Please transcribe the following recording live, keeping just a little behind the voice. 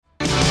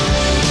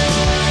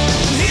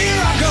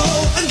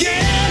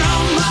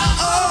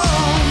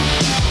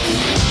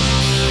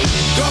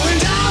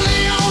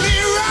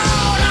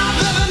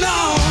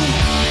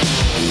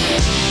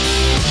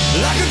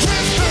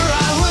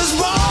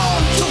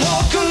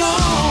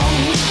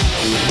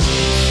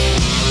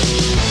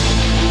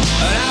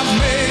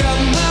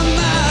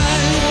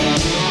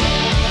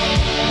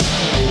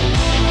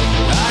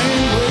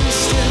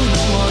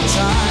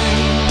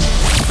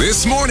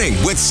This Morning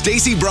with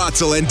Stacey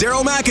Brotzel and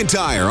Daryl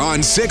McIntyre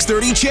on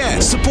 630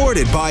 CHED.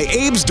 Supported by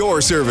Abe's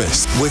Door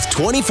Service with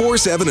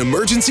 24/7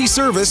 emergency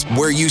service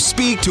where you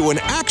speak to an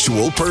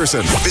actual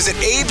person. Visit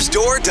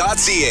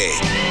abesdoor.ca.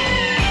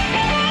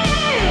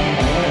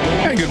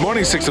 Hey, good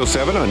morning,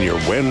 6:07 on your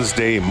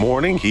Wednesday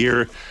morning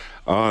here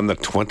on the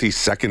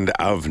 22nd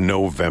of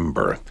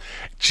November.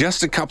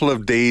 Just a couple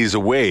of days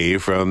away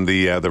from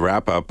the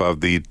wrap-up of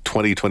the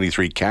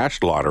 2023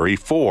 cash lottery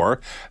for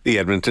the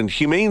Edmonton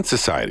Humane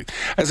Society.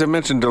 As I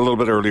mentioned a little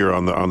bit earlier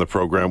on the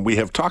program, we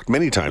have talked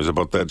many times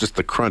about just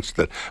the crunch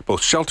that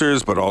both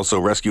shelters but also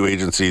rescue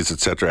agencies,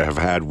 etc., have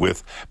had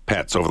with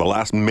pets over the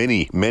last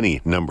many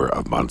number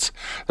of months.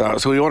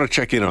 So we want to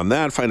check in on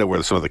that, find out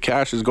where some of the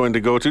cash is going to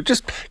go to,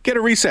 just get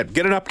a reset,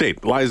 get an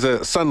update.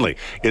 Liza Sunley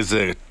is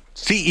the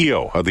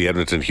CEO of the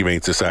Edmonton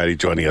Humane Society,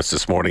 joining us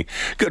this morning.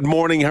 Good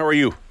morning. How are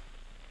you?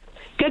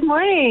 Good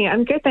morning.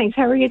 I'm good, thanks.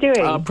 How are you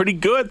doing? Pretty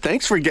good.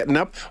 Thanks for getting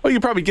up. Well,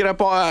 you probably get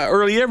up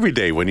early every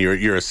day when you're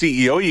a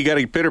CEO. You got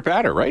to pitter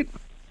patter, right?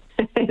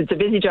 It's a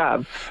busy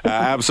job.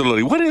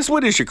 Absolutely. What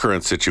is your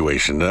current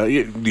situation?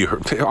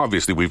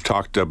 Obviously, we've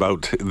talked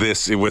about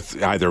this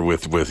with either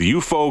with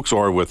you folks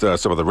or with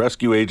some of the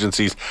rescue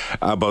agencies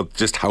about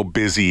just how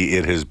busy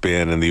it has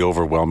been and the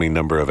overwhelming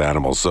number of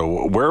animals.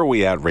 So where are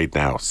we at right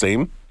now?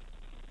 Same?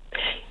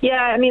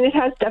 Yeah, I mean, it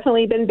has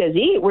definitely been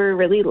busy. We're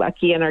really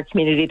lucky in our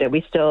community that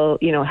we still,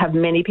 have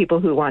many people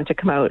who want to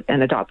come out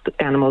and adopt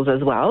animals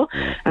as well.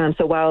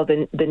 So while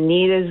the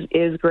need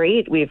is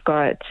great, we've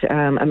got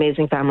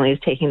amazing families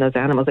taking those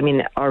animals. I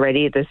mean,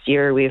 already this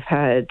year we've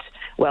had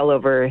well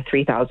over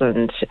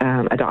 3,000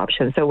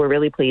 adoptions. So we're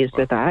really pleased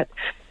with that.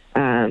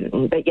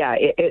 But yeah,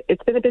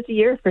 it's been a busy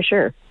year for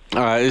sure.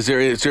 Is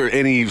there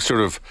any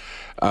sort of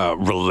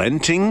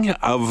relenting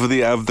of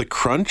the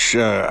crunch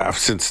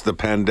since the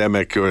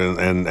pandemic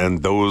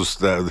and those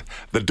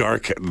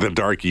the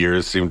dark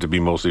years seem to be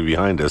mostly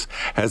behind us?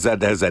 Has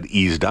that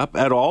eased up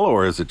at all,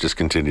 or has it just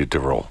continued to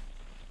roll?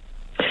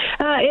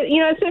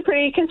 It's been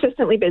pretty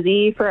consistently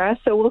busy for us,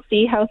 so we'll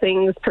see how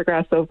things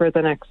progress over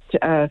the next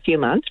few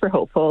months. We're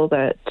hopeful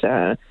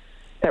that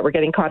we're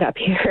getting caught up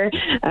here.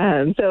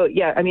 So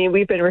yeah, I mean,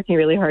 we've been working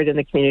really hard in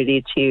the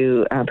community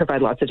to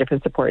provide lots of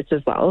different supports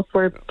as well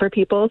for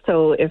people.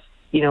 So if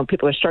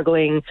people are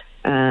struggling,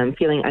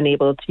 feeling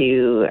unable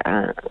to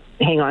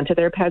hang on to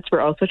their pets,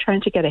 we're also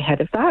trying to get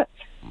ahead of that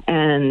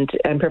and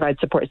provide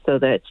support so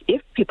that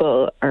if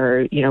people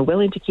are,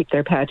 willing to keep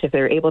their pet, if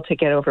they're able to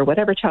get over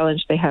whatever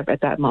challenge they have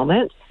at that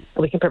moment,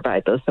 we can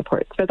provide those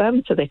supports for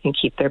them so they can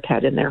keep their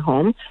pet in their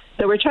home.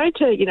 So we're trying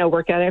to,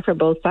 work at it from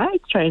both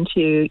sides, trying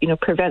to,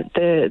 prevent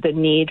the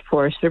need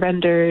for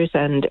surrenders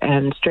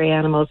and stray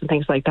animals and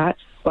things like that,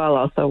 while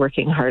also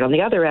working hard on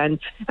the other end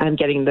and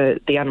getting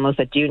the animals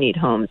that do need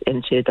homes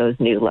into those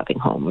new loving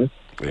homes.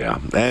 Yeah,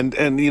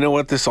 and you know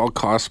what? This all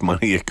costs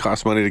money. It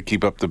costs money to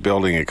keep up the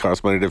building. It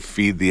costs money to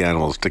feed the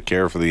animals, to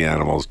care for the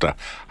animals, to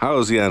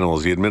house the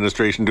animals, the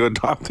administration to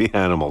adopt the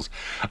animals.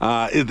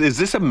 Is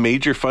this a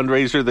major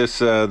fundraiser,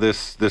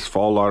 this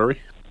fall lottery?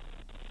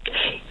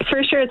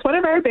 For sure. It's one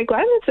of our big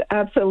ones.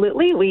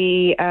 Absolutely.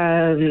 We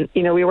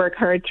work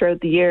hard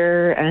throughout the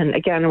year. And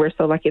again, we're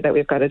so lucky that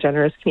we've got a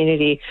generous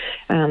community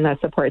that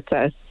supports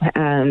us.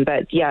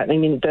 But yeah, I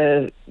mean,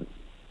 the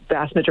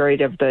vast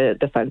majority of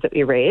the funds that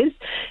we raise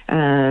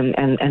and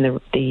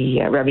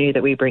the revenue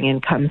that we bring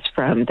in comes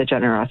from the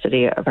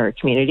generosity of our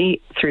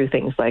community through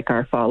things like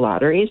our fall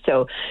lottery.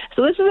 So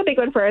this is a big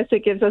one for us.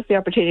 It gives us the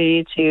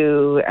opportunity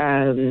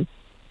to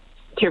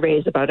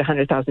raise about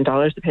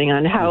 $100,000, depending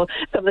on how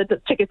some of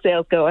the ticket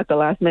sales go at the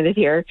last minute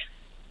here.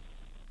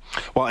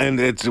 Well, and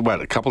it's,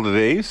 a couple of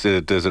days?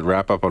 Does it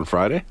wrap up on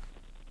Friday?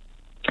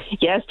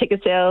 Yes,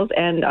 ticket sales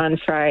end on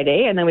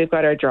Friday, and then we've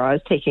got our draws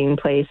taking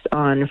place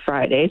on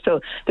Friday. So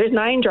there's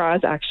 9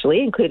 draws,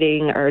 actually,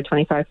 including our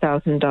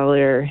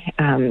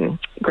 $25,000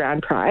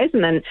 grand prize.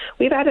 And then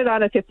we've added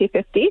on a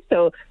 50-50,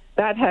 so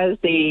that has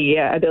the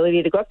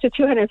ability to go up to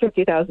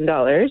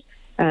 $250,000.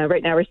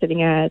 Right now we're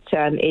sitting at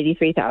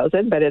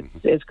 83,000, but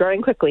it's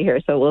growing quickly here,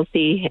 so we'll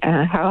see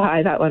how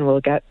high that one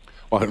will get.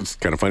 Well, it's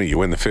kind of funny. You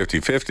win the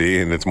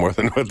 50-50, and it's more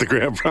than what the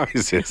grand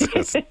prize is,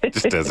 just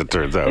as it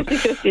turns out.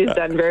 50-50 is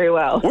done very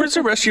well. Where's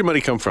the rest of your money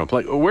come from?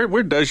 Like,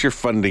 where does your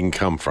funding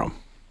come from?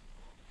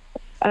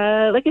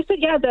 Like I said,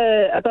 yeah,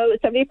 about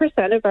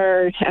 70% of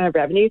our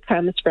revenue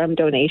comes from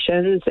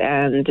donations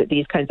and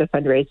these kinds of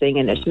fundraising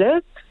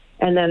initiatives.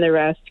 And then the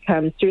rest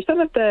comes through some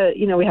of the,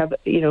 we have,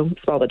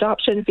 small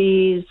adoption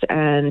fees,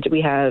 and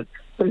we have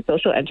some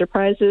social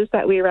enterprises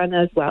that we run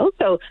as well.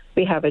 So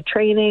we have a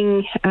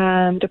training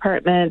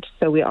department.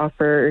 So we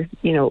offer,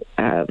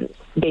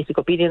 basic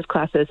obedience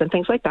classes and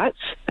things like that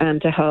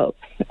to help,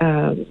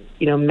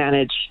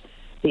 manage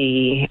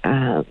the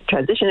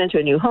transition into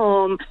a new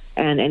home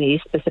and any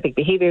specific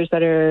behaviors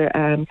that are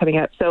coming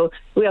up. So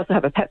we also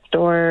have a pet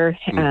store.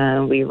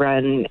 We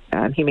run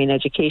humane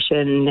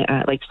education,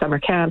 like summer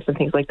camps and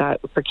things like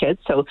that for kids.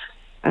 So,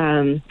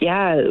 we've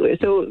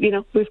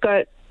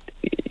got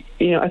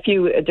a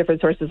few different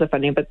sources of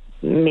funding, but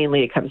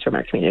mainly it comes from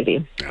our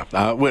community.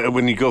 Yeah.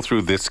 When you go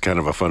through this kind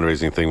of a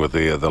fundraising thing with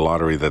the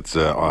lottery that's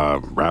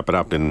wrapping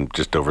up in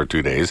just over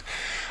 2 days,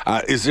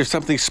 is there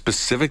something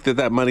specific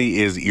that money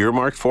is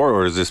earmarked for,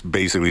 or is this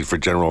basically for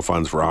general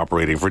funds for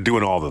operating, for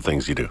doing all the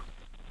things you do?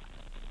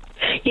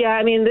 Yeah,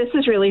 I mean, this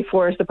is really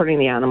for supporting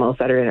the animals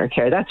that are in our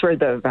care. That's where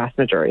the vast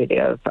majority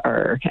of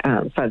our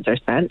funds are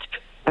spent.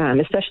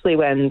 Especially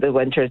when the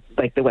winter,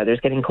 like the weather's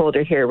getting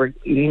colder here,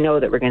 we know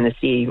that we're going to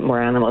see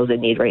more animals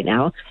in need right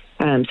now.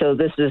 So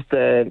this is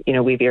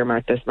we've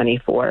earmarked this money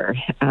for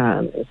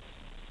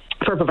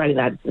providing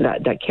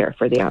that care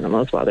for the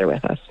animals while they're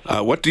with us.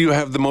 What do you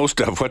have the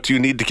most of? What do you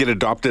need to get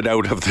adopted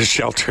out of the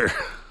shelter?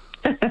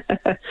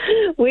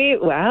 We've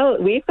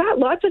got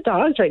lots of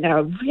dogs right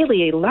now,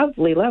 really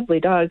lovely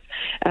dogs,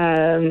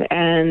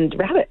 and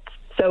rabbits.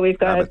 So we've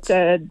got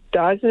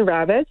dogs and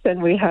rabbits,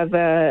 and we have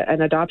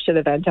an adoption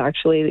event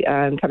actually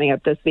coming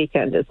up this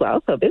weekend as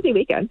well. So busy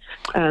weekend.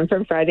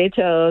 From Friday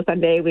till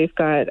Sunday, we've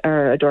got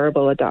our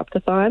adorable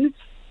adopt-a-thon.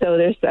 So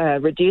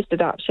there's reduced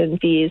adoption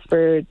fees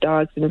for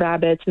dogs and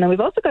rabbits. And then we've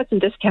also got some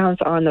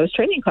discounts on those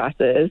training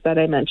classes that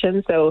I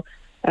mentioned. So,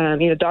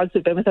 dogs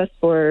who've been with us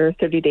for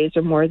 30 days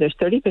or more, there's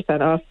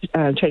 30% off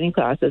training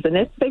classes. And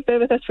if they've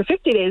been with us for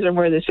 50 days or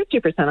more, there's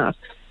 50% off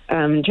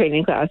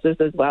training classes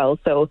as well.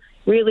 So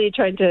really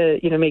trying to,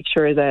 make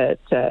sure that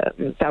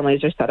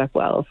families are set up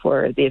well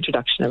for the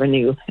introduction of a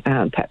new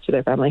pet to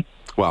their family.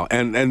 Well,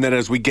 and then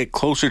as we get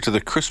closer to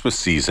the Christmas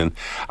season,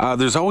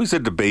 there's always a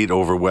debate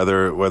over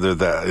whether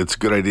it's a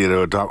good idea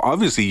to adopt.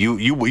 Obviously,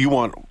 you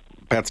want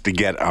pets to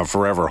get a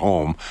forever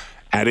home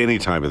at any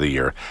time of the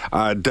year.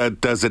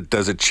 Does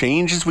it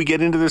change as we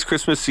get into this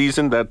Christmas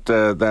season,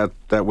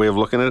 that way of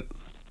looking at it?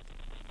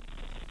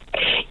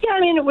 Yeah, I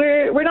mean,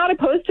 we're not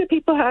opposed to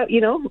people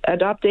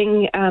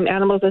adopting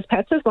animals as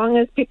pets, as long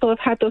as people have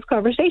had those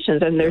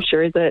conversations and they're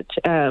sure that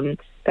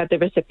the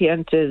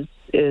recipient is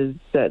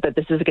that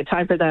this is a good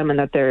time for them and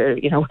that they're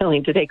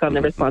willing to take on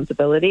the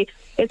responsibility.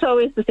 It's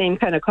always the same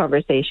kind of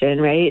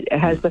conversation, right?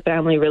 Has the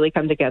family really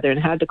come together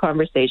and had the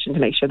conversation to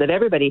make sure that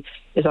everybody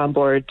is on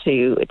board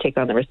to take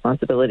on the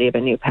responsibility of a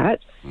new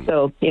pet?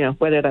 So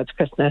whether that's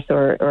Christmas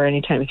or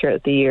any time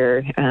throughout the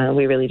year,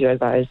 we really do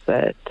advise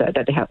that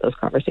they have those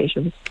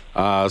conversations.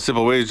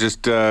 Simple ways,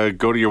 just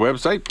go to your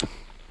website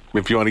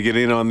if you want to get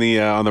in on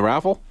the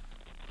raffle.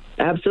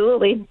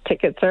 Absolutely.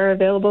 Tickets are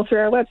available through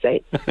our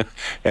website.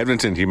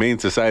 Edmonton Humane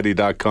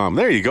Society.com.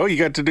 There you go. You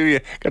got to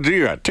do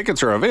your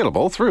tickets are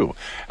available through.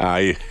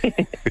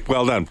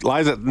 Well done.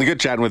 Liza, good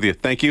chatting with you.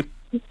 Thank you.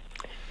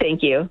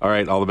 Thank you. All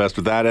right, all the best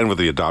with that and with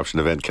the adoption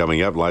event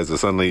coming up. Liza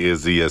Sunley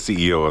is the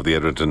CEO of the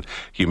Edmonton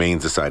Humane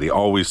Society,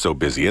 always so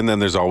busy. And then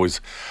there's always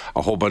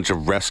a whole bunch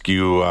of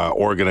rescue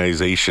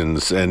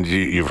organizations, and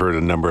you've heard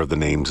a number of the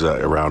names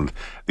around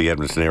the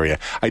Edmonton area.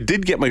 I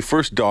did get my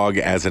first dog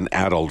as an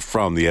adult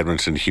from the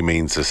Edmonton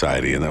Humane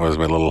Society, and that was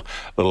my little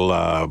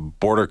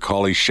border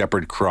collie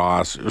shepherd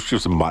cross. She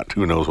was a mutt.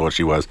 Who knows what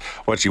she was?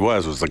 What she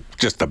was like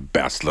just the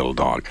best little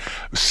dog.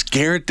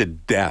 Scared to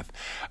death.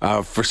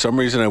 For some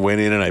reason, I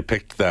went in and I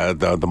picked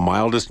the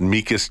mildest,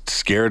 meekest,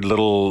 scared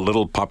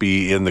little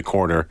puppy in the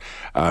corner.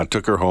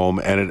 Took her home,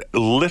 and it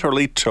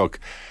literally took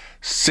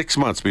 6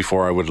 months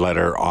before I would let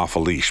her off a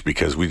leash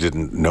because we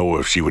didn't know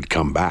if she would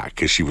come back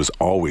because she was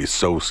always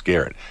so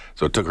scared.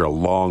 So it took her a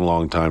long,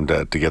 long time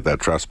to get that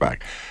trust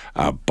back.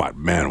 But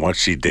man, what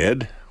she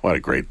did, what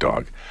a great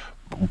dog.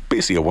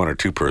 Basically a 1 or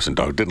 2 person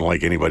dog, didn't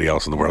like anybody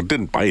else in the world,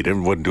 didn't bite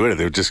him, wouldn't do it.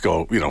 They would just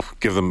go,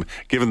 give them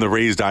the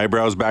raised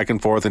eyebrows back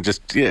and forth and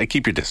just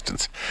keep your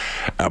distance.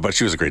 But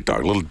she was a great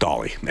dog, little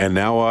Dolly. And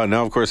now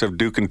of course I have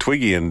Duke and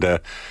Twiggy, and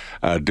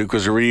Duke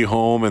was already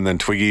home, and then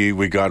Twiggy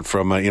we got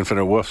from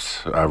Infinite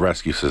Woofs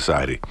Rescue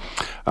Society.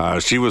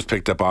 She was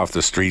picked up off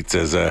the streets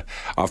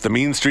off the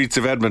mean streets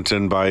of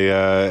Edmonton by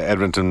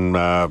Edmonton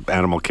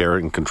Animal Care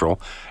and Control,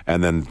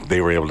 and then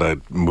they were able to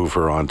move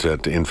her on to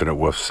Infinite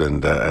Woofs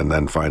and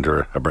then find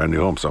her a brand new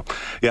home. So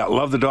yeah,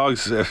 love the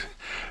dogs.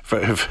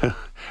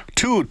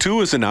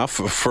 Two is enough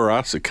for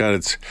us.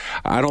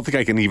 I don't think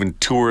I can even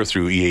tour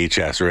through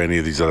EHS or any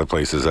of these other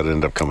places that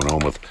end up coming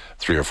home with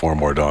 3 or 4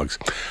 more dogs.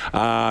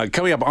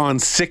 Coming up on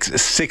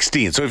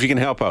 6/16. So if you can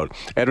help out,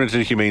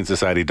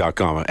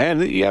 EdmontonHumaneSociety.com,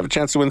 and you have a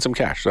chance to win some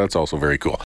cash. That's also very cool.